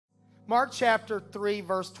Mark chapter 3,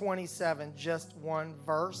 verse 27, just one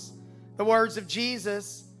verse. The words of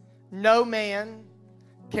Jesus, no man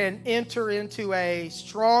can enter into a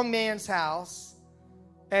strong man's house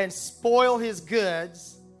and spoil his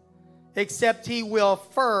goods, except he will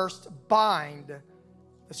first bind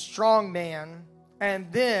the strong man,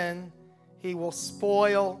 and then he will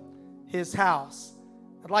spoil his house.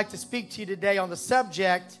 I'd like to speak to you today on the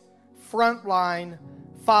subject, Frontline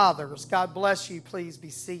Fathers. God bless you. Please be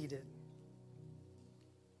seated.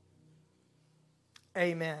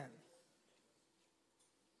 Amen.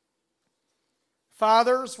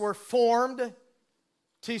 Fathers were formed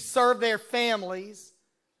to serve their families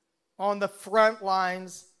on the front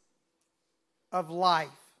lines of life.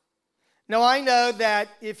 Now, I know that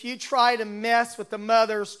if you try to mess with the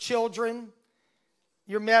mother's children,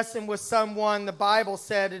 you're messing with someone, the Bible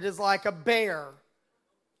said, it is like a bear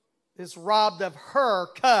is robbed of her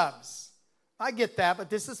cubs. I get that, but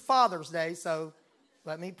this is Father's Day, so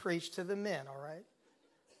let me preach to the men, all right?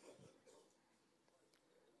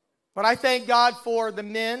 But I thank God for the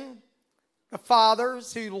men, the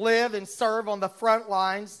fathers who live and serve on the front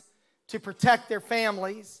lines to protect their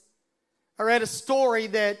families. I read a story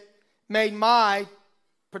that made my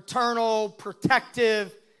paternal,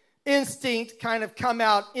 protective instinct kind of come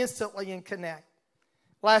out instantly and connect.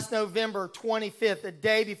 Last November 25th, a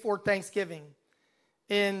day before Thanksgiving,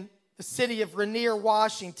 in the city of Rainier,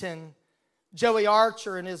 Washington, Joey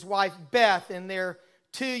Archer and his wife Beth and their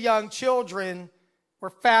two young children were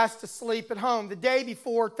fast asleep at home the day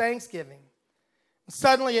before Thanksgiving. And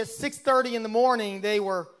suddenly at 6:30 in the morning, they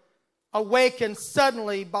were awakened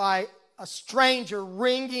suddenly by a stranger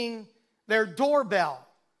ringing their doorbell.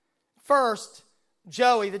 First,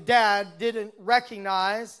 Joey, the dad, didn't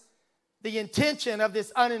recognize the intention of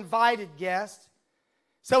this uninvited guest.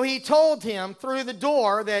 So he told him through the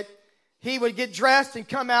door that he would get dressed and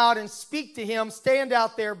come out and speak to him, stand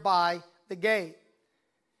out there by the gate.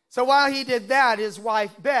 So while he did that, his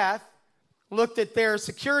wife Beth looked at their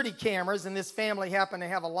security cameras, and this family happened to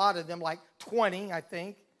have a lot of them, like 20, I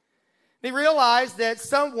think. They realized that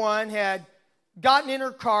someone had gotten in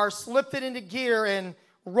her car, slipped it into gear, and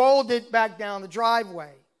rolled it back down the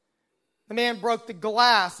driveway. The man broke the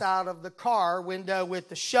glass out of the car window with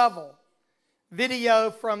the shovel.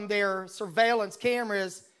 Video from their surveillance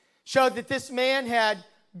cameras showed that this man had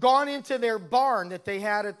gone into their barn that they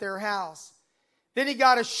had at their house. Then he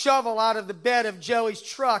got a shovel out of the bed of Joey's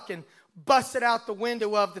truck and busted out the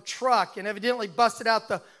window of the truck and evidently busted out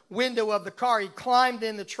the window of the car. He climbed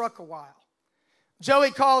in the truck a while.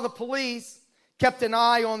 Joey called the police, kept an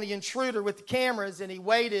eye on the intruder with the cameras, and he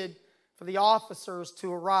waited for the officers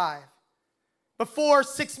to arrive. Before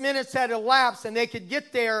 6 minutes had elapsed and they could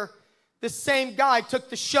get there, the same guy took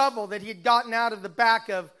the shovel that he had gotten out of the back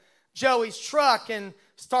of Joey's truck and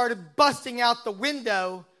started busting out the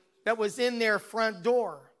window that was in their front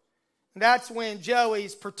door. And that's when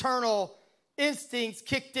Joey's paternal instincts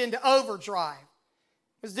kicked into overdrive.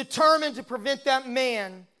 He was determined to prevent that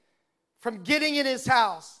man from getting in his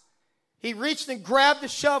house. He reached and grabbed the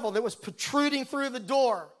shovel that was protruding through the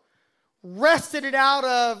door, wrested it out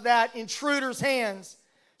of that intruder's hands,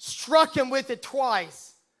 struck him with it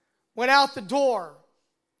twice, went out the door.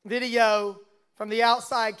 Video from the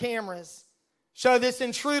outside cameras show this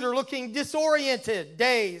intruder looking disoriented,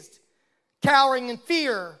 dazed, cowering in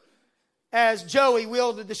fear as Joey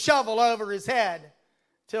wielded the shovel over his head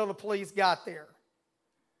till the police got there.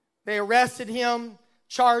 They arrested him,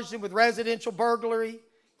 charged him with residential burglary,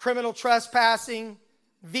 criminal trespassing,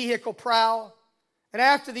 vehicle prowl. And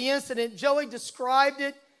after the incident, Joey described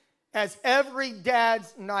it as every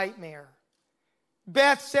dad's nightmare.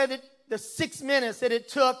 Beth said that the 6 minutes that it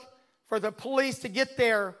took for the police to get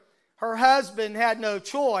there, her husband had no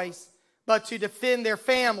choice but to defend their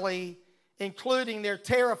family, including their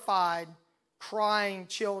terrified, crying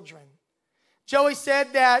children. Joey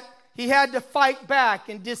said that he had to fight back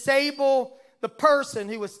and disable the person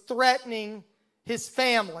who was threatening his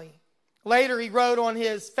family. Later, he wrote on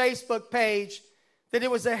his Facebook page that it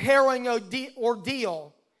was a harrowing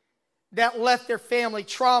ordeal that left their family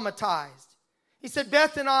traumatized. He said,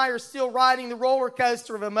 Beth and I are still riding the roller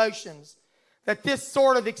coaster of emotions that this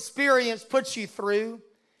sort of experience puts you through.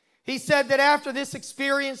 He said that after this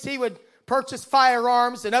experience, he would purchase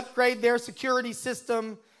firearms and upgrade their security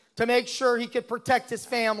system to make sure he could protect his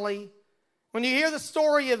family. When you hear the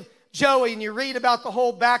story of Joey and you read about the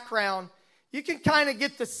whole background, you can kind of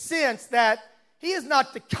get the sense that he is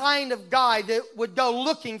not the kind of guy that would go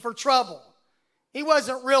looking for trouble. He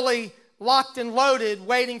wasn't really locked and loaded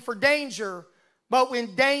waiting for danger, but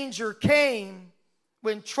when danger came,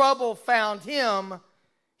 when trouble found him,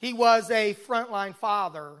 he was a frontline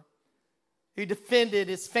father who defended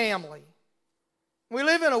his family. We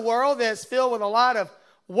live in a world that's filled with a lot of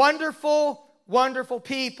wonderful, wonderful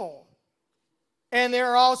people. And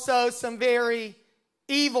there are also some very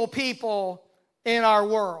evil people in our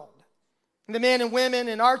world. The men and women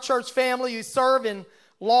in our church family who serve in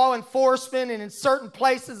law enforcement and in certain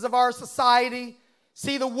places of our society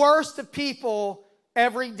see the worst of people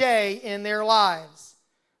every day in their lives.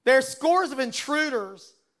 There are scores of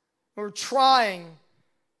intruders who are trying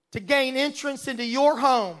to gain entrance into your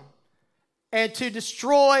home and to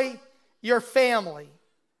destroy your family.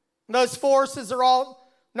 Those forces are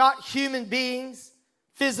all not human beings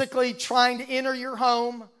physically trying to enter your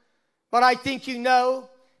home, but I think you know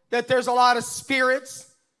that there's a lot of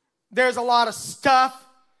spirits, there's a lot of stuff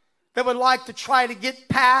that would like to try to get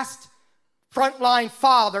past Frontline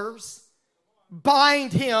Fathers,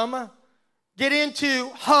 bind him, get into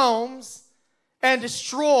homes, and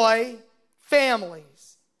destroy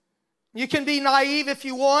families. You can be naive if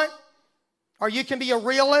you want, or you can be a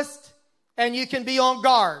realist, and you can be on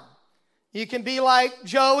guard. You can be like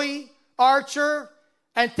Joey Archer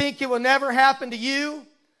and think it will never happen to you,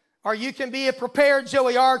 or you can be a prepared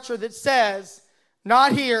Joey Archer that says,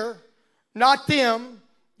 not here, not them,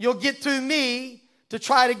 you'll get through me to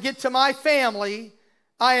try to get to my family.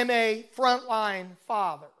 I am a frontline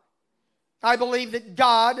father. I believe that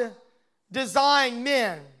God designed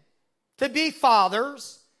men to be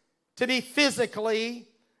fathers, to be physically,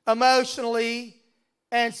 emotionally,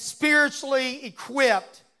 and spiritually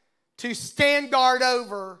equipped to stand guard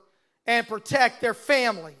over and protect their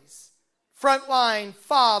families. Frontline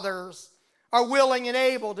fathers are willing and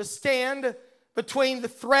able to stand between the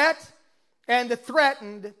threat and the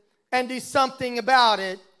threatened and do something about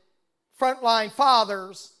it. Frontline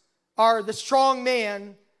fathers are the strong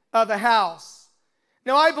men of the house.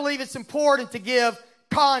 Now, I believe it's important to give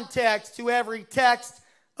context to every text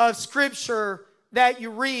of Scripture that you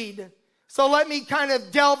read. So let me kind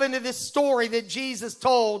of delve into this story that Jesus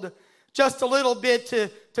told just a little bit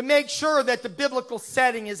to make sure that the biblical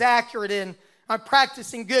setting is accurate, and I'm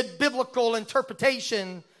practicing good biblical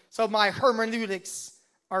interpretation so my hermeneutics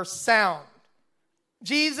are sound.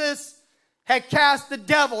 Jesus had cast the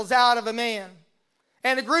devils out of a man,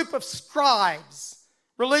 and a group of scribes,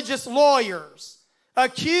 religious lawyers,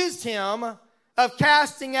 accused him of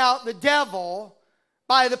casting out the devil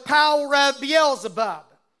by the power of Beelzebub.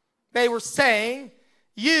 They were saying,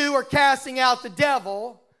 you are casting out the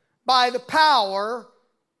devil by the power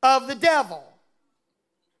of the devil.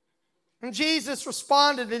 And Jesus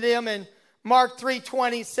responded to them in Mark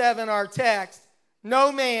 3:27, our text.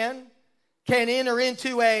 No man can enter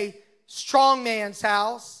into a strong man's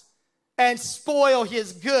house and spoil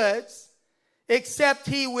his goods, except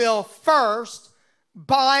he will first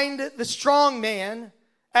bind the strong man,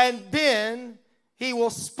 and then he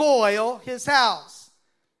will spoil his house.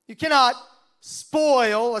 You cannot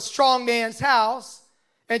spoil a strong man's house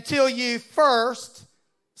until you first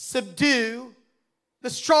subdue the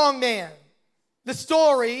strong man. The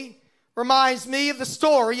story reminds me of the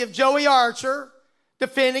story of Joey Archer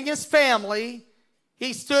defending his family.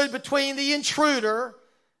 He stood between the intruder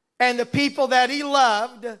and the people that he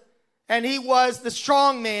loved, and he was the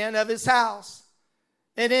strong man of his house.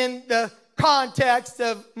 And in the context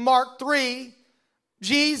of Mark 3,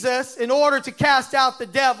 Jesus, in order to cast out the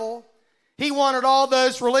devil, he wanted all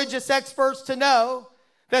those religious experts to know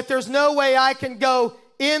that there's no way I can go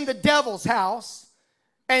in the devil's house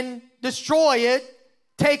and destroy it,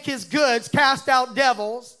 take his goods, cast out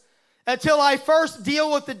devils, until I first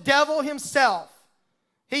deal with the devil himself.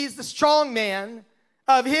 He's the strong man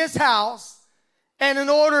of his house, and in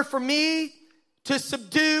order for me to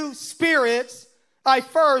subdue spirits, I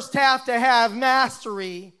first have to have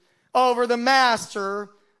mastery over the master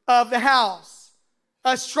of the house.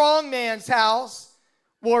 A strong man's house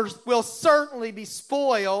will certainly be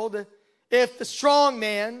spoiled if the strong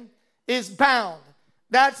man is bound.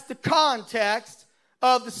 That's the context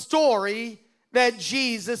of the story that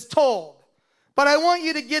Jesus told. But I want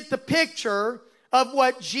you to get the picture of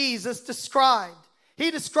what Jesus described.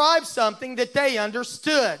 He described something that they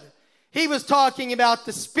understood. He was talking about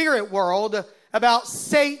the spirit world, about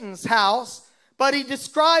Satan's house, but he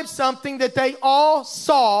described something that they all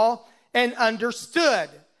saw and understood.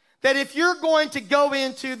 That if you're going to go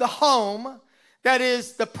into the home that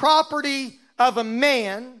is the property of a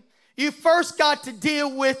man, you first got to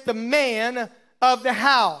deal with the man of the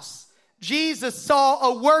house. Jesus saw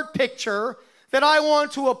a word picture that I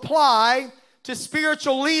want to apply to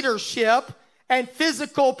spiritual leadership and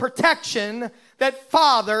physical protection that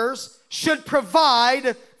fathers should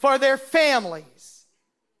provide for their families.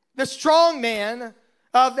 The strong man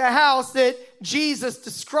of the house that Jesus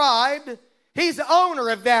described He's the owner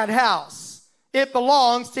of that house. It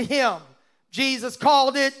belongs to him. Jesus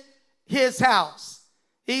called it his house.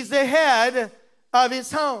 He's the head of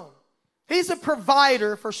his home. He's a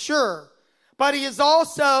provider for sure, but he is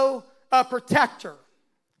also a protector.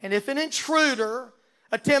 And if an intruder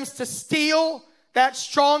attempts to steal that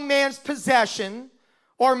strong man's possession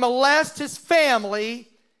or molest his family,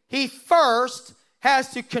 he first has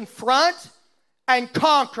to confront and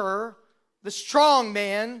conquer the strong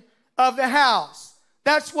man of the house.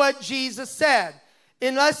 That's what Jesus said.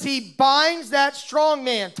 Unless he binds that strong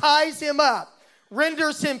man, ties him up,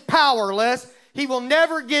 renders him powerless, he will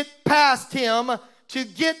never get past him to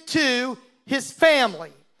get to his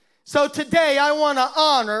family. So today I want to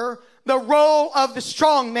honor the role of the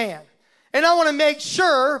strong man. And I want to make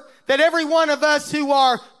sure that every one of us who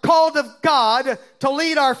are called of God to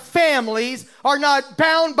lead our families are not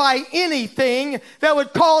bound by anything that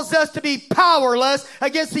would cause us to be powerless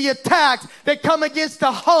against the attacks that come against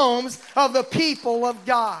the homes of the people of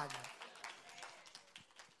God.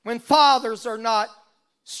 When fathers are not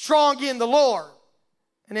strong in the Lord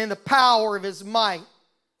and in the power of his might,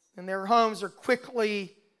 and their homes are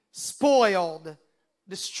quickly spoiled,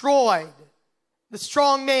 destroyed, the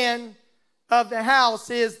strong man of the house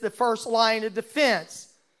is the first line of defense.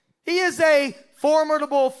 He is a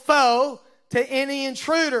formidable foe to any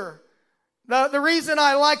intruder. The reason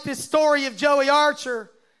I like this story of Joey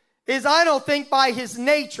Archer is I don't think by his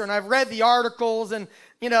nature, and I've read the articles and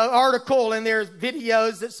there's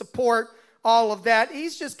videos that support all of that.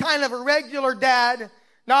 He's just kind of a regular dad,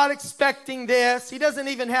 not expecting this. He doesn't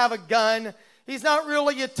even have a gun. He's not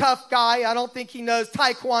really a tough guy. I don't think he knows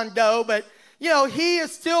Taekwondo, but he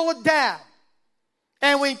is still a dad.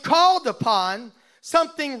 And when called upon,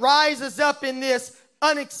 something rises up in this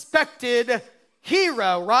unexpected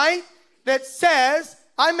hero, right? That says,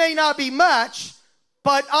 I may not be much,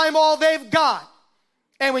 but I'm all they've got.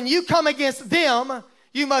 And when you come against them,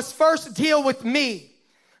 you must first deal with me.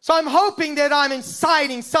 So I'm hoping that I'm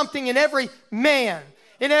inciting something in every man,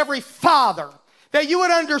 in every father, that you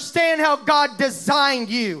would understand how God designed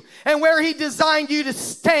you and where he designed you to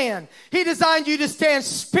stand. He designed you to stand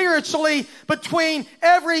spiritually between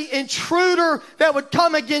every intruder that would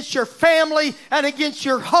come against your family and against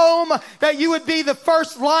your home, that you would be the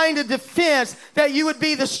first line of defense, that you would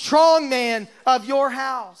be the strong man of your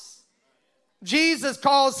house. Jesus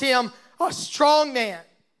calls him a strong man,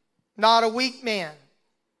 not a weak man.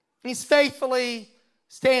 He's faithfully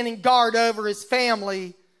standing guard over his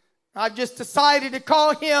family. I've just decided to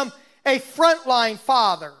call him a frontline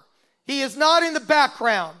father. He is not in the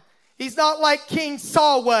background. He's not like King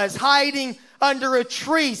Saul was, hiding under a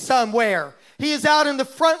tree somewhere. He is out in the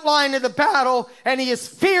front line of the battle, and he is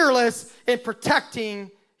fearless in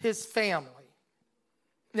protecting his family.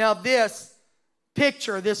 Now this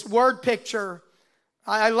picture, this word picture,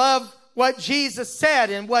 I love what Jesus said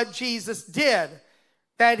and what Jesus did.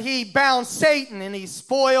 That he bound Satan and he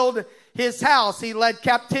spoiled his house. He led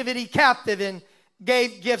captivity captive and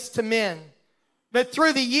gave gifts to men. But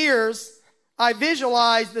through the years, I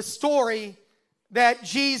visualized the story that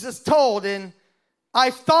Jesus told, and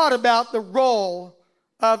I've thought about the role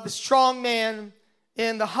of the strong man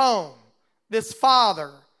in the home, this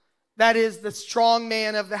father that is the strong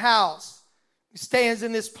man of the house, who stands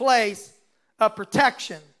in this place of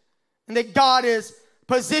protection, and that God is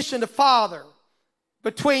positioned a father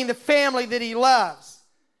between the family that he loves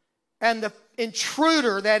and the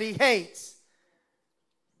intruder that he hates.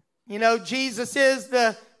 Jesus is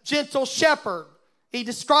the gentle shepherd. He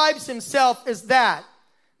describes himself as that.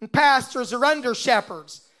 And pastors are under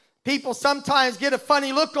shepherds. People sometimes get a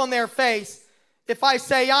funny look on their face if I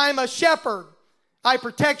say I'm a shepherd. I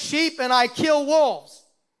protect sheep and I kill wolves.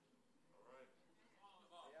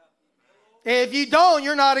 If you don't,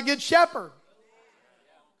 you're not a good shepherd.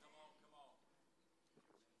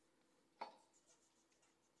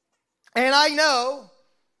 And I know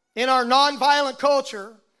in our nonviolent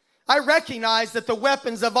culture, I recognize that the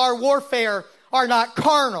weapons of our warfare are not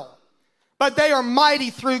carnal, but they are mighty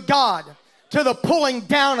through God to the pulling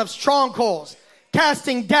down of strongholds,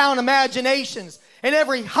 casting down imaginations, and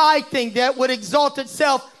every high thing that would exalt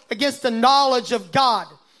itself against the knowledge of God.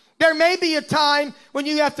 There may be a time when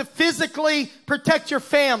you have to physically protect your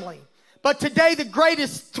family, but today the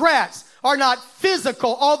greatest threats are not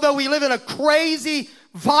physical, although we live in a crazy,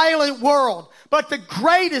 violent world. But the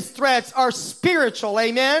greatest threats are spiritual.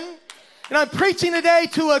 Amen? And I'm preaching today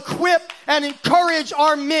to equip and encourage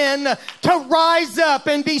our men to rise up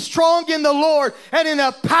and be strong in the Lord and in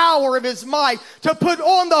the power of his might, to put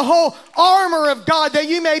on the whole armor of God that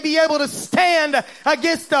you may be able to stand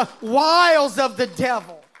against the wiles of the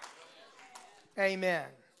devil. Amen.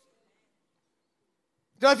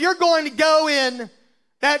 So if you're going to go in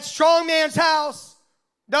that strong man's house,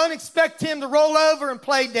 don't expect him to roll over and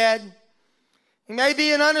play dead. He may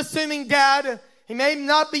be an unassuming dad. He may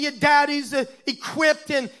not be a dad who's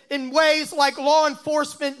equipped in ways like law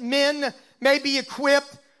enforcement men may be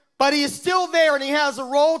equipped, but he is still there and he has a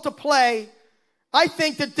role to play. I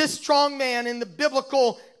think that this strong man in the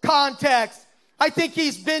biblical context, I think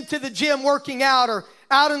he's been to the gym working out or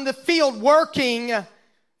out in the field working.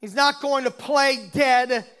 He's not going to play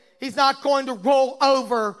dead. He's not going to roll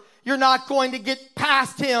over. You're not going to get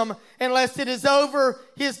past him unless it is over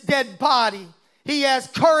his dead body. He has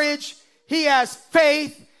courage. He has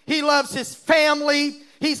faith. He loves his family.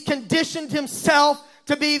 He's conditioned himself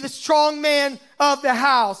to be the strong man of the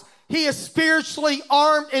house. He is spiritually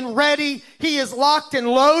armed and ready. He is locked and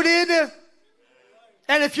loaded.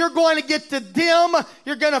 And if you're going to get to them,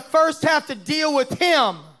 you're going to first have to deal with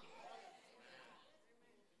him.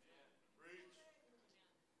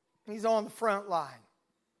 He's on the front line.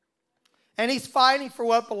 And he's fighting for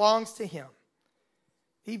what belongs to him.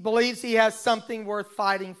 He believes he has something worth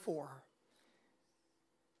fighting for.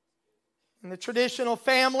 In the traditional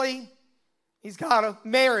family, he's got a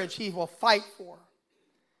marriage he will fight for.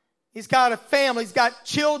 He's got a family. He's got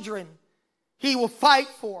children he will fight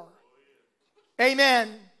for. Amen.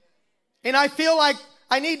 And I feel like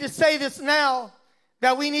I need to say this now,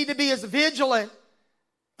 that we need to be as vigilant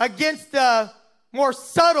against the more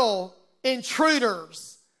subtle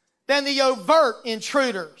intruders than the overt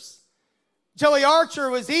intruders. Joey Archer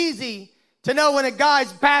was easy to know when a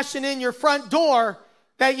guy's bashing in your front door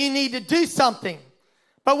that you need to do something.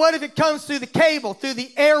 But what if it comes through the cable, through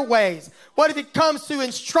the airways? What if it comes through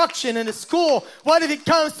instruction in a school? What if it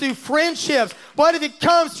comes through friendships? What if it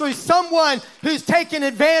comes through someone who's taking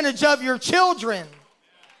advantage of your children?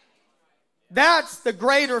 That's the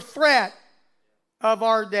greater threat of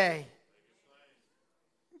our day.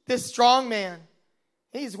 This strong man,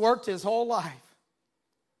 he's worked his whole life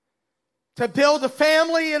to build a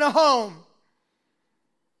family and a home.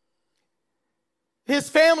 His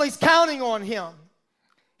family's counting on him.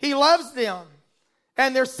 He loves them.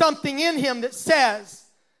 And there's something in him that says,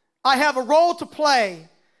 I have a role to play,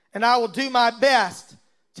 and I will do my best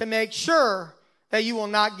to make sure that you will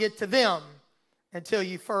not get to them until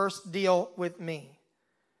you first deal with me.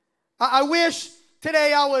 I wish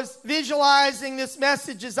today I was visualizing this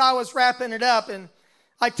message as I was wrapping it up, and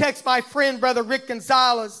I text my friend, Brother Rick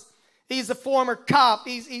Gonzalez. He's a former cop.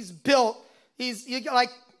 He's built.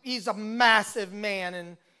 He's a massive man,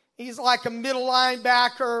 and he's like a middle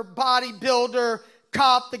linebacker, bodybuilder,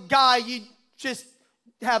 cop, the guy you just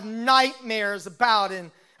have nightmares about.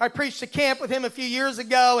 And I preached a camp with him a few years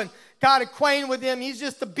ago and got acquainted with him. He's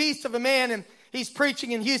just a beast of a man, and he's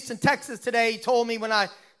preaching in Houston, Texas today. He told me when I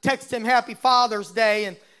texted him Happy Father's Day,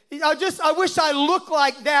 and I wish I looked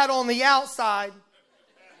like that on the outside.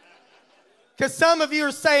 Because some of you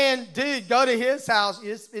are saying, dude, go to his house.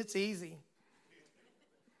 It's easy.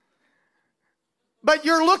 But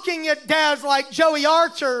you're looking at dads like Joey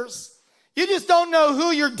Archer's. You just don't know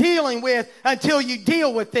who you're dealing with until you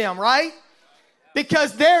deal with them, right?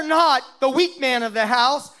 Because they're not the weak man of the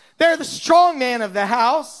house. They're the strong man of the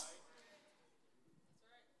house.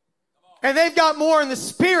 And they've got more in the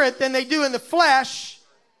spirit than they do in the flesh.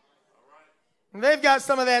 And they've got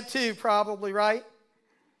some of that too, probably, right?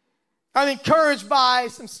 I'm encouraged by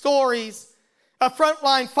some stories of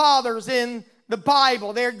frontline fathers in the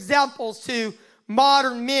Bible. They're examples to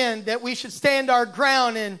modern men that we should stand our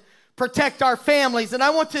ground and protect our families. And I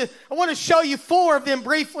want to show you 4 of them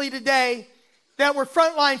briefly today that were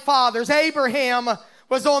frontline fathers. Abraham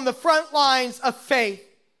was on the front lines of faith.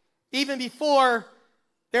 Even before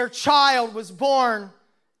their child was born,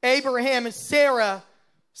 Abraham and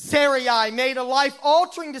Sarai made a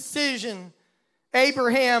life-altering decision.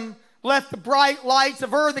 Abraham left the bright lights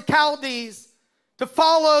of Ur the Chaldees to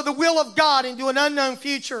follow the will of God into an unknown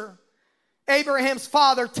future. Abraham's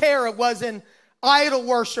father, Terah, was an idol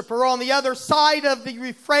worshiper on the other side of the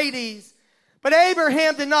Euphrates. But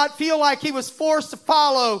Abraham did not feel like he was forced to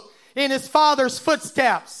follow in his father's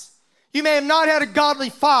footsteps. You may have not had a godly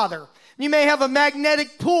father. You may have a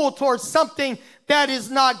magnetic pull towards something that is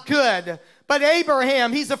not good. But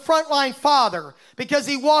Abraham, he's a frontline father because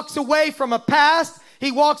he walks away from a past.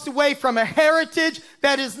 He walks away from a heritage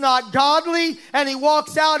that is not godly, and he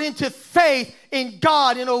walks out into faith in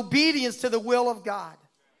God in obedience to the will of God.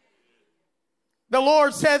 The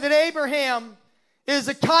Lord said that Abraham is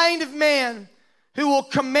a kind of man who will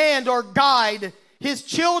command or guide his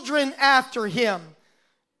children after him.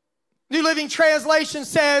 New Living Translation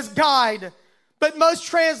says guide, but most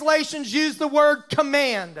translations use the word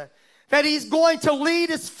command, that he's going to lead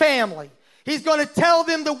his family. He's going to tell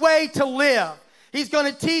them the way to live. He's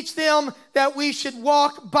going to teach them that we should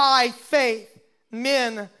walk by faith.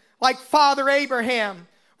 Men like Father Abraham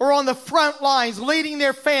are on the front lines leading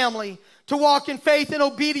their family to walk in faith and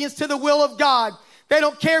obedience to the will of God. They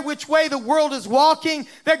don't care which way the world is walking.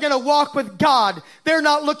 They're going to walk with God. They're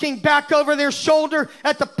not looking back over their shoulder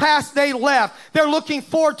at the past they left. They're looking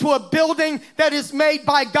forward to a building that is made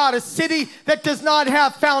by God, a city that does not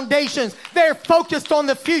have foundations. They're focused on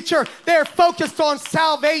the future. They're focused on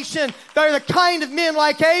salvation. They're the kind of men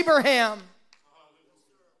like Abraham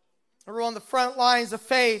who are on the front lines of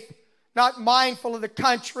faith, not mindful of the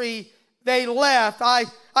country they left. I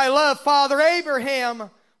love Father Abraham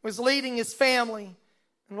was leading his family.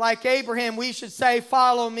 And like Abraham, we should say,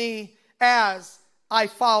 follow me as I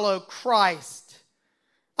follow Christ.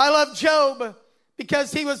 I love Job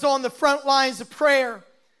because he was on the front lines of prayer.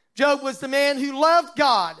 Job was the man who loved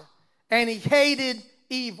God and he hated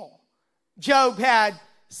evil. Job had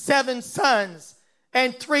 7 sons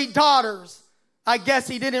and 3 daughters. I guess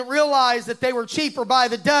he didn't realize that they were cheaper by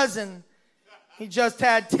the dozen. He just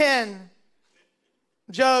had 10.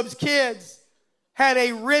 Job's kids had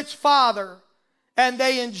a rich father, and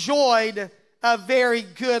they enjoyed a very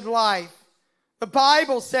good life. The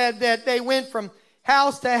Bible said that they went from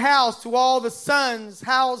house to house to all the sons'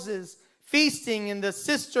 houses, feasting, and the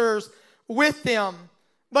sisters with them.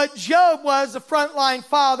 But Job was a frontline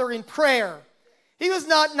father in prayer. He was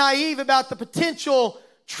not naive about the potential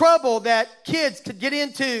trouble that kids could get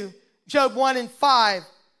into. Job 1 and 5.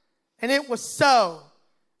 And it was so.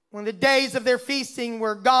 When the days of their feasting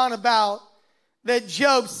were gone about, that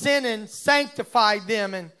Job sinned and sanctified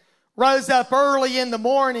them and rose up early in the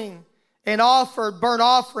morning and offered burnt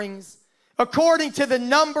offerings according to the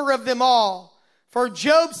number of them all. For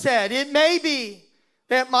Job said, it may be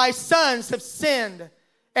that my sons have sinned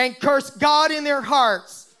and cursed God in their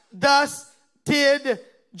hearts. Thus did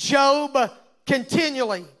Job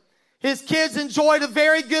continually. His kids enjoyed a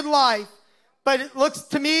very good life, but it looks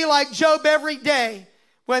to me like Job every day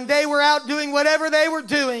when they were out doing whatever they were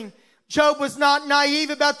doing. Job was not naive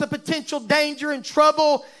about the potential danger and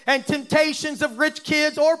trouble and temptations of rich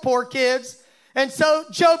kids or poor kids. And so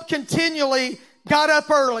Job continually got up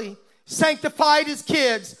early, sanctified his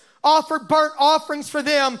kids, offered burnt offerings for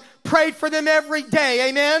them, prayed for them every day.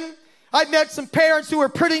 Amen? I've met some parents who were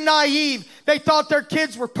pretty naive. They thought their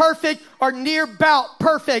kids were perfect or near about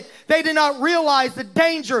perfect. They did not realize the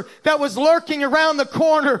danger that was lurking around the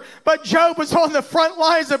corner. But Job was on the front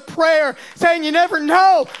lines of prayer saying, you never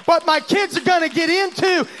know what my kids are going to get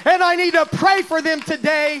into, and I need to pray for them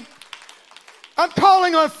today. I'm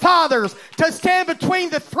calling on fathers to stand between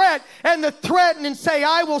the threat and the threatened and say,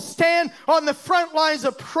 I will stand on the front lines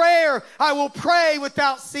of prayer. I will pray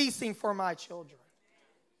without ceasing for my children.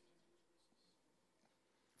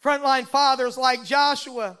 Frontline fathers like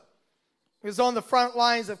Joshua was on the front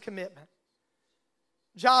lines of commitment.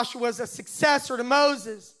 Joshua was a successor to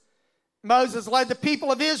Moses. Moses led the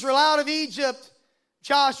people of Israel out of Egypt.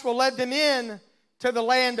 Joshua led them in to the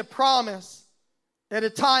land of promise at a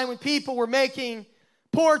time when people were making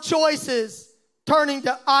poor choices, turning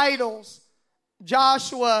to idols.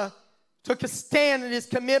 Joshua took a stand in his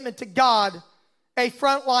commitment to God, a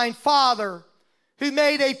frontline father who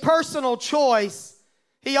made a personal choice.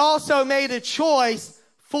 He also made a choice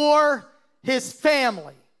for his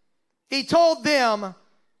family. He told them,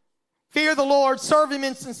 fear the Lord, serve him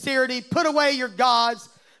in sincerity, put away your gods.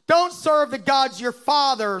 Don't serve the gods your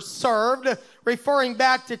father served, referring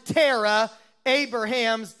back to Terah,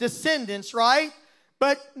 Abraham's descendants, right?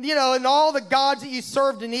 But, and all the gods that you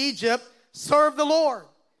served in Egypt, serve the Lord.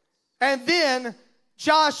 And then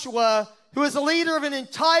Joshua, who is a leader of an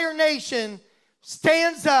entire nation,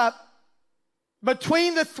 stands up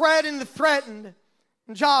between the threat and the threatened.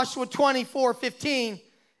 Joshua 24:15.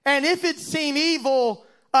 And if it seem evil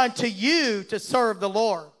unto you to serve the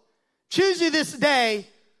Lord, choose you this day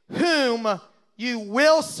whom you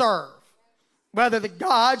will serve. Whether the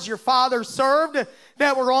gods your fathers served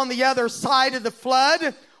that were on the other side of the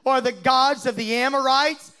flood, or the gods of the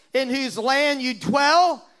Amorites in whose land you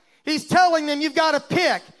dwell. He's telling them you've got to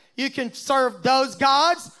pick. You can serve those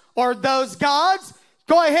gods or those gods.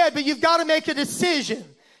 Go ahead, but you've got to make a decision.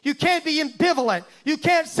 You can't be ambivalent. You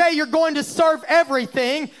can't say you're going to serve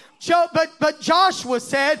everything. But Joshua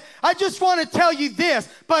said, I just want to tell you this,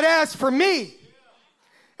 but as for me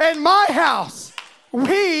and my house,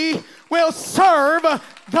 we will serve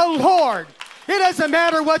the Lord. It doesn't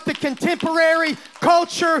matter what the contemporary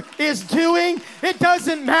culture is doing. It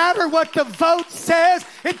doesn't matter what the vote says.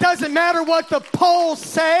 It doesn't matter what the polls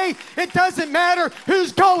say. It doesn't matter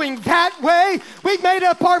who's going that way. We've made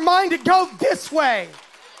up our mind to go this way.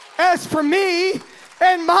 as for me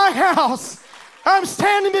and my house, I'm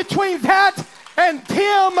standing between that and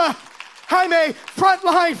him. I'm a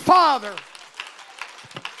frontline father.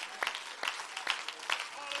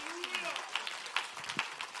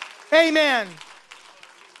 Amen.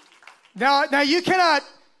 Now you cannot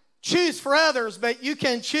choose for others, but you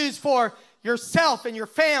can choose for yourself and your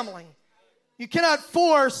family. You cannot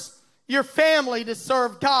force your family to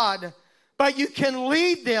serve God, but you can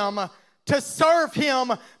lead them to serve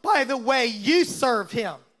Him by the way you serve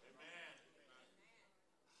Him.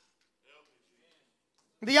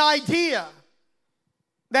 The idea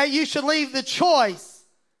that you should leave the choice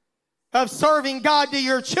of serving God to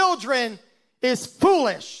your children is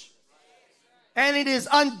foolish, and it is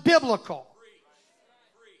unbiblical.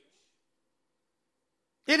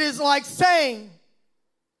 It is like saying,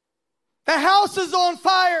 the house is on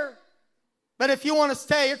fire, but if you want to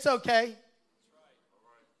stay, it's okay.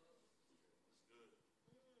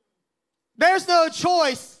 There's no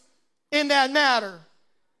choice in that matter.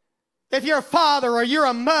 If you're a father or you're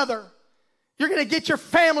a mother, you're going to get your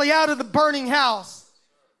family out of the burning house.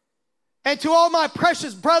 And to all my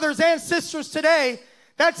precious brothers and sisters today,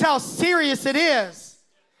 that's how serious it is.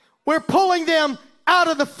 We're pulling them out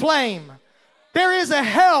of the flame. There is a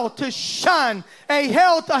hell to shun, a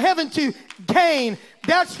heaven to gain.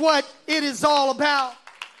 That's what it is all about.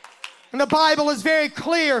 And the Bible is very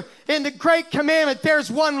clear. In the great commandment,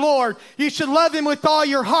 there's one Lord. You should love Him with all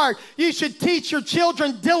your heart. You should teach your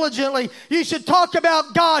children diligently. You should talk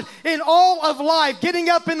about God in all of life. Getting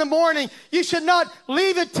up in the morning, you should not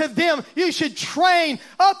leave it to them. You should train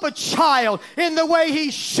up a child in the way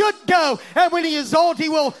he should go. And when he is old, he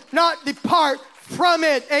will not depart from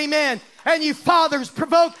it. Amen. And you fathers,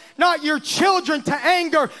 provoke not your children to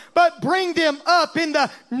anger, but bring them up in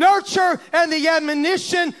the nurture and the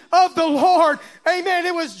admonition of the Lord. Amen.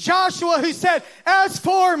 It was Joshua who said, as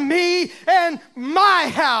for me and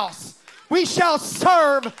my house, we shall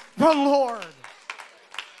serve the Lord.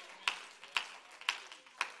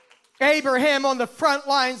 Abraham on the front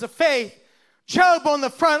lines of faith. Job on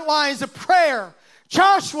the front lines of prayer.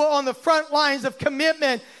 Joshua on the front lines of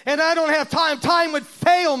commitment. And I don't have time. Time would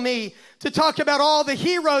fail me to talk about all the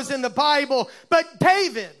heroes in the Bible, but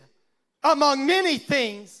David, among many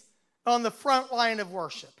things, on the front line of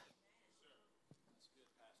worship.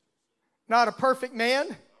 Not a perfect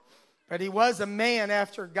man, but he was a man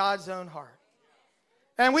after God's own heart.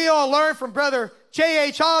 And we all learned from Brother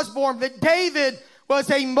J.H. Osborne that David was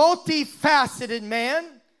a multifaceted man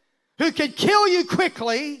who could kill you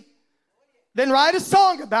quickly, then write a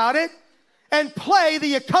song about it, and play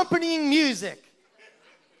the accompanying music.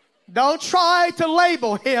 Don't try to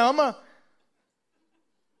label him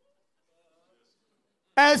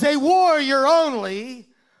as a warrior only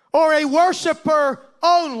or a worshiper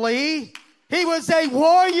only. He was a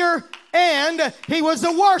warrior and he was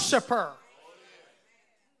a worshiper.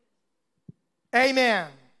 Amen.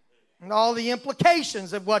 And all the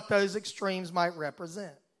implications of what those extremes might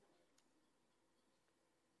represent.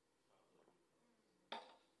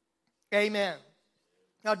 Amen.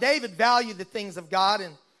 Now, David valued the things of God,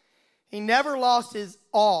 and he never lost his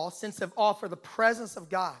sense of awe for the presence of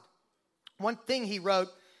God. One thing he wrote,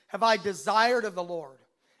 have I desired of the Lord,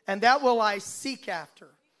 and that will I seek after,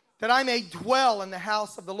 that I may dwell in the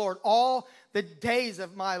house of the Lord all the days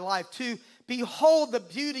of my life, to behold the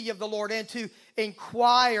beauty of the Lord and to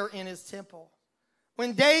inquire in His temple.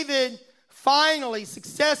 When David finally,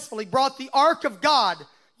 successfully brought the ark of God,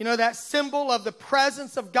 you know, that symbol of the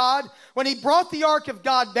presence of God, when he brought the ark of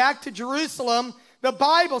God back to Jerusalem, the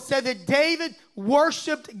Bible said that David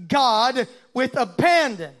worshiped God with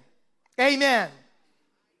abandon. Amen.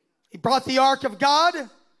 He brought the ark of God,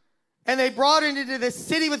 and they brought it into the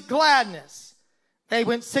city with gladness. They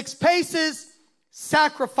went 6 paces,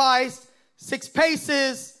 sacrificed, 6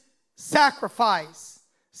 paces, sacrifice.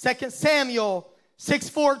 2 Samuel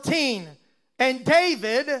 6:14. And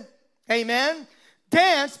David, amen,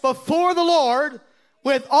 danced before the Lord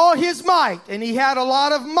with all his might. And he had a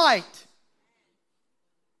lot of might.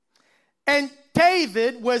 And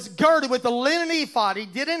David was girded with a linen ephod. He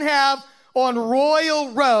didn't have on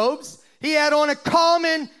royal robes. He had on a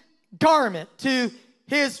common garment. To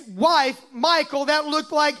his wife, Michal, that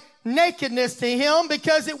looked like nakedness to him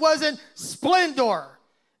because it wasn't splendor.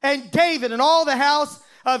 And David and all the house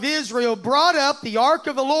of Israel brought up the ark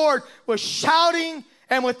of the Lord with shouting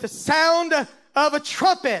and with the sound of a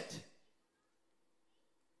trumpet.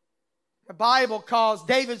 The Bible calls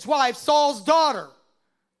David's wife Saul's daughter.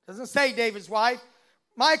 Doesn't say David's wife.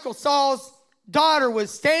 Michal, Saul's daughter,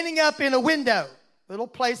 was standing up in a window, little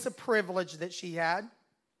place of privilege that she had.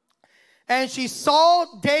 And she saw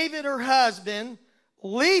David, her husband,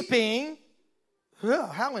 leaping,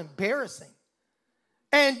 how embarrassing,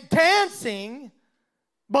 and dancing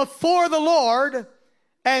before the Lord,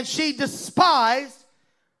 and she despised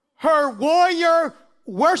her warrior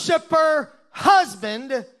worshiper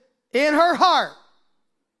husband in her heart.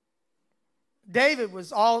 David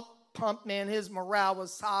was all pumped, man. His morale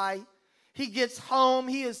was high. He gets home.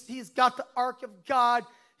 He's got the Ark of God.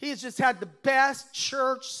 He has just had the best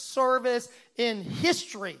church service in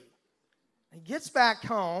history. He gets back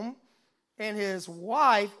home, and his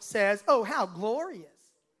wife says, "Oh, how glorious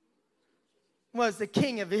was the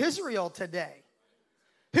king of Israel today,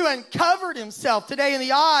 who uncovered himself today in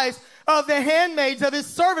the eyes of the handmaids of his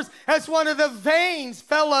servants, as one of the vain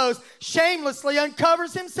fellows shamelessly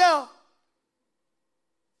uncovers himself."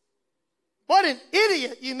 What an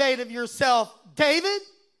idiot you made of yourself, David.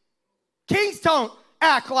 Kings don't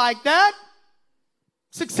act like that.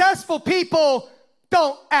 Successful people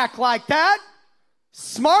don't act like that.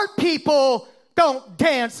 Smart people don't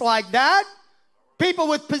dance like that. People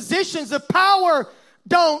with positions of power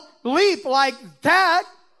don't leap like that.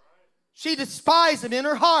 She despised him in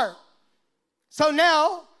her heart. So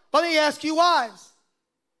now, let me ask you wives,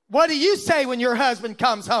 what do you say when your husband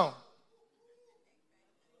comes home?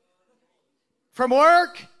 From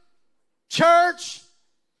work, church,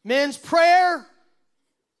 men's prayer.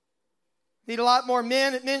 Need a lot more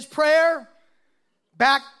men at men's prayer.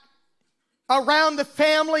 Back around the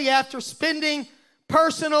family after spending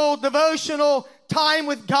personal, devotional time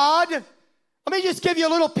with God. Let me just give you a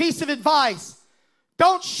little piece of advice.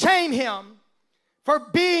 Don't shame him for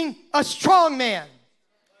being a strong man.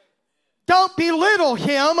 Don't belittle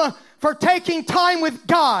him for taking time with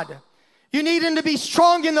God. You need him to be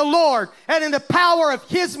strong in the Lord and in the power of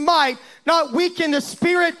his might, not weak in the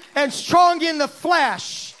spirit and strong in the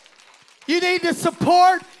flesh. You need to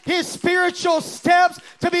support his spiritual steps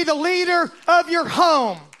to be the leader of your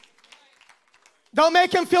home. Don't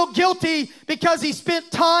make him feel guilty because he spent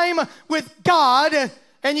time with God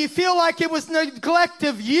and you feel like it was neglect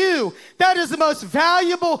of you. That is the most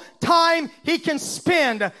valuable time he can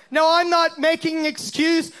spend. No, I'm not making an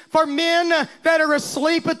excuse for men that are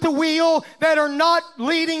asleep at the wheel, that are not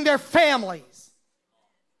leading their families.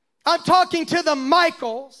 I'm talking to the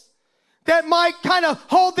Michaels that might kind of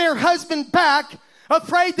hold their husband back,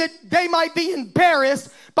 afraid that they might be embarrassed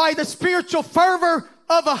by the spiritual fervor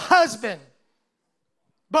of a husband.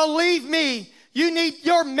 Believe me, you need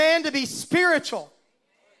your man to be spiritual.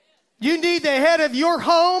 You need the head of your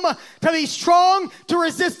home to be strong to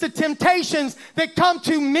resist the temptations that come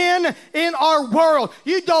to men in our world.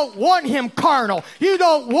 You don't want him carnal. You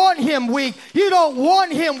don't want him weak. You don't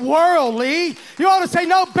want him worldly. You ought to say,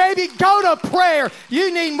 "No, baby, go to prayer.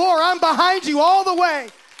 You need more. I'm behind you all the way.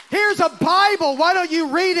 Here's a Bible. Why don't you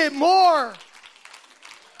read it more?"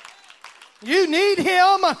 You need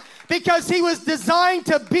him because he was designed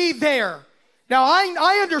to be there. Now,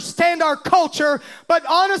 I understand our culture, but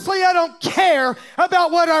honestly, I don't care about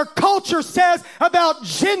what our culture says about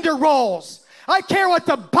gender roles. I care what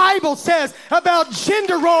the Bible says about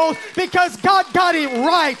gender roles because God got it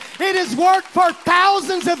right. It has worked for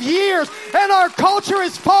thousands of years, and our culture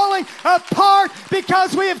is falling apart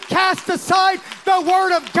because we have cast aside the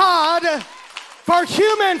Word of God for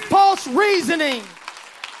human false reasoning.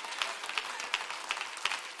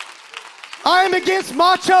 I am against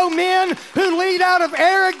macho men who lead out of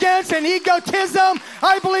arrogance and egotism.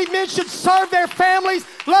 I believe men should serve their families,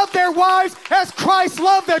 love their wives as Christ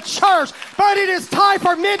loved the church. But it is time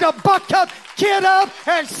for men to buck up, get up,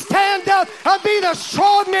 and stand up and be the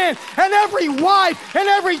strong men. And every wife and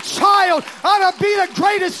every child ought to be the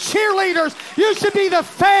greatest cheerleaders. You should be the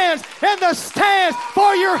fans and the stands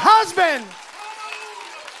for your husband.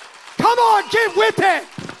 Come on, get with it.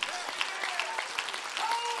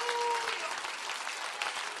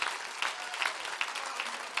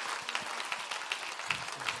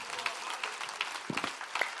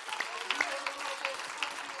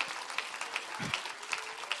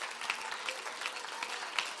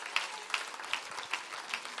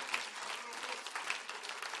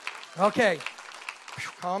 Okay,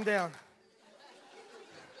 calm down.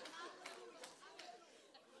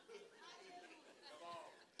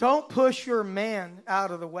 Don't push your man out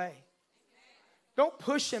of the way. Don't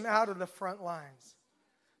push him out of the front lines.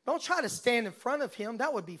 Don't try to stand in front of him.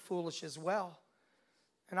 That would be foolish as well.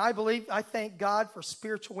 And I thank God for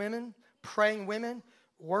spiritual women, praying women,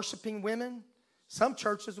 worshiping women. Some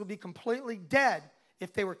churches would be completely dead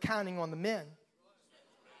if they were counting on the men.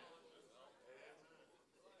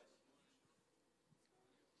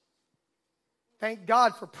 Thank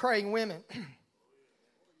God for praying women.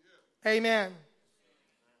 Amen.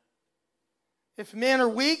 If men are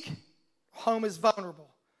weak, home is vulnerable.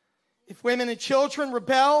 If women and children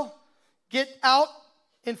rebel, get out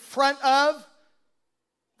in front of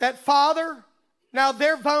that father, now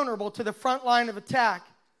they're vulnerable to the front line of attack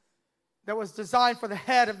that was designed for the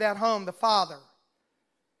head of that home, the father.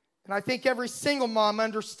 And I think every single mom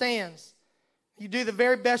understands. You do the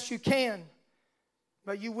very best you can,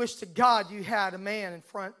 but you wish to God you had a man in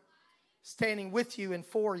front standing with you and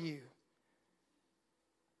for you.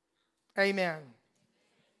 Amen.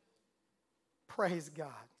 Praise God.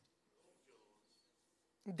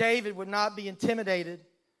 David would not be intimidated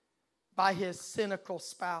by his cynical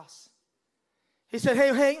spouse. He said,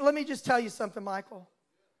 hey, let me just tell you something, Michael.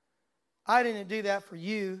 I didn't do that for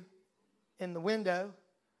you in the window.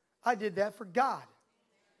 I did that for God.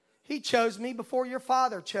 He chose me before your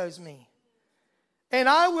father chose me. And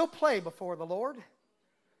I will play before the Lord.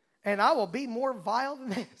 And I will be more vile than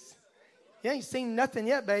this. You ain't seen nothing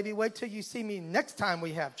yet, baby. Wait till you see me next time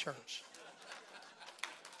we have church.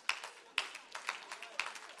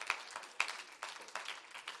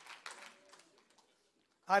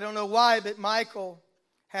 I don't know why, but Michal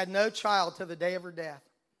had no child till the day of her death.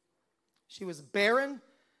 She was barren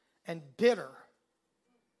and bitter.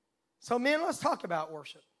 So men, let's talk about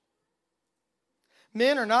worship.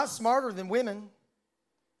 Men are not smarter than women,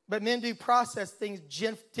 but men do process things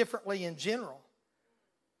differently in general.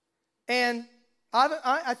 And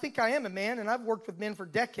I think I am a man, and I've worked with men for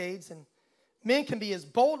decades, and men can be as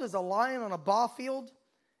bold as a lion on a ball field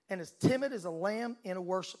and as timid as a lamb in a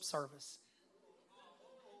worship service.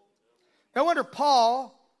 No wonder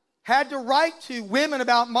Paul had to write to women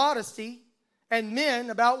about modesty and men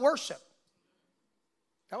about worship.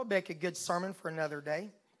 That would make a good sermon for another day.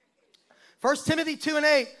 1 Timothy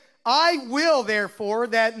 2:8, I will therefore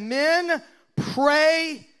that men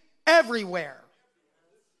pray everywhere,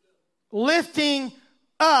 lifting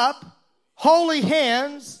up holy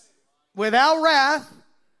hands without wrath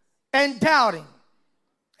and doubting.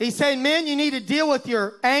 He's saying, men, you need to deal with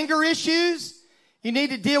your anger issues. You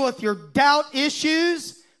need to deal with your doubt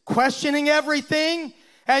issues, questioning everything,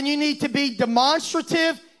 and you need to be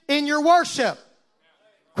demonstrative in your worship.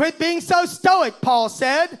 Quit being so stoic, Paul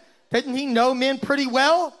said. Didn't he know men pretty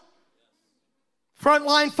well?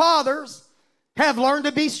 Frontline fathers have learned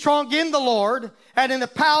to be strong in the Lord and in the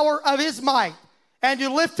power of his might, and to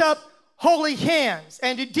lift up holy hands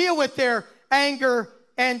and to deal with their anger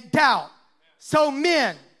and doubt. So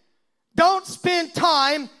men, don't spend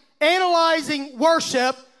time analyzing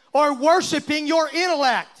worship or worshiping your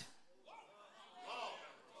intellect.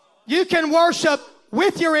 You can worship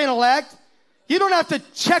with your intellect. You don't have to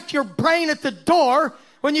check your brain at the door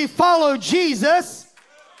when you follow Jesus.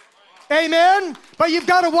 Amen. But you've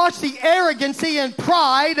got to watch the arrogancy and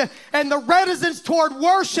pride and the reticence toward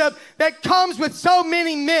worship that comes with so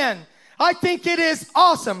many men. I think it is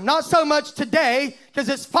awesome. Not so much today because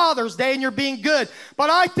it's Father's Day and you're being good.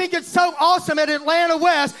 But I think it's so awesome at Atlanta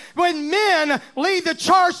West when men lead the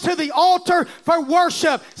charge to the altar for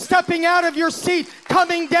worship. Stepping out of your seat,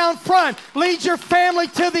 coming down front. Lead your family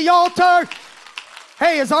to the altar.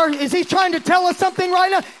 Hey, is he trying to tell us something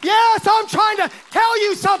right now? Yes, I'm trying to tell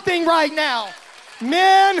you something right now.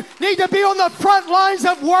 Men need to be on the front lines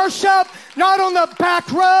of worship, not on the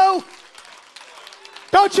back row.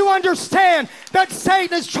 Don't you understand that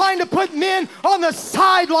Satan is trying to put men on the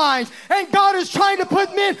sidelines and God is trying to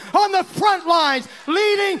put men on the front lines,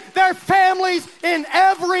 leading their families in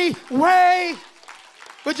every way?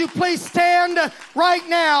 Would you please stand right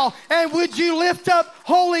now and would you lift up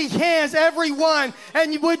holy hands, everyone,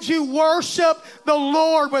 and would you worship the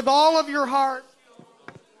Lord with all of your heart?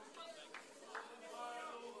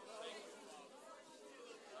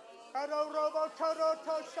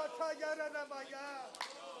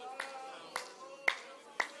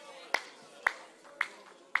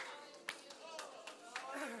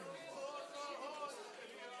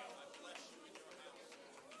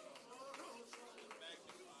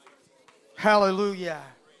 Hallelujah.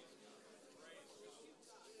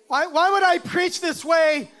 Why would I preach this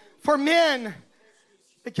way for men?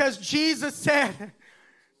 Because Jesus said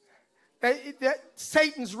that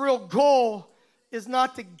Satan's real goal is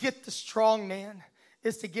not to get the strong man,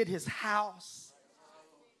 it's to get his house.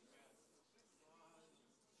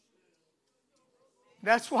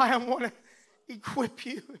 That's why I want to equip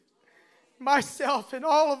you, myself and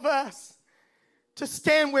all of us, to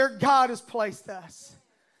stand where God has placed us.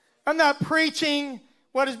 I'm not preaching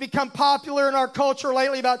what has become popular in our culture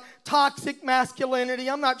lately about toxic masculinity.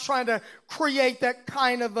 I'm not trying to create that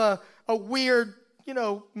kind of a weird,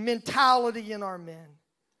 mentality in our men.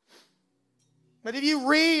 But if you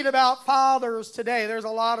read about fathers today, there's a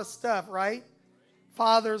lot of stuff, right?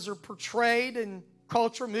 Fathers are portrayed in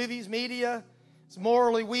culture, movies, media is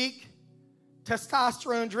morally weak,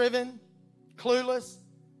 testosterone-driven, clueless,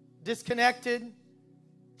 disconnected,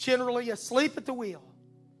 generally asleep at the wheel.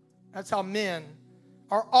 That's how men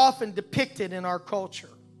are often depicted in our culture.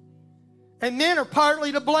 And men are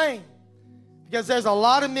partly to blame because there's a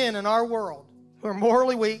lot of men in our world who are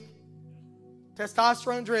morally weak,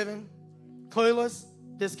 testosterone-driven, clueless,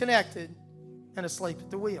 disconnected, and asleep at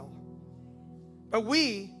the wheel. But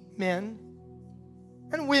we, men,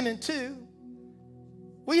 and women too,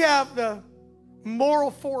 we have the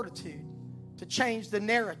moral fortitude to change the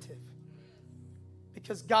narrative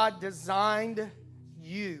because God designed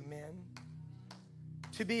you, men,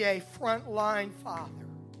 to be a frontline father.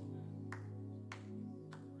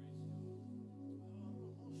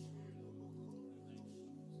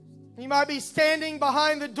 You might be standing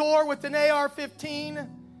behind the door with an AR-15,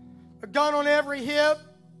 a gun on every hip,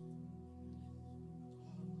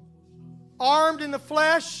 armed in the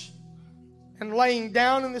flesh, and laying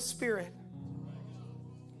down in the spirit.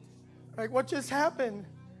 Like, what just happened?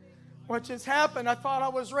 What just happened? I thought I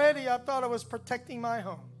was ready. I thought I was protecting my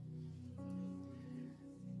home.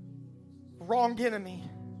 Wrong enemy.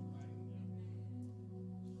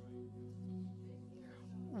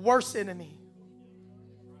 Worse enemy.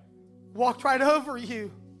 Walked right over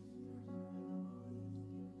you.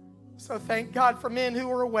 So thank God for men who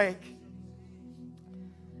are awake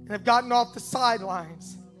and have gotten off the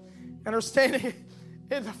sidelines and are standing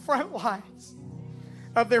in the front lines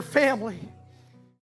of their family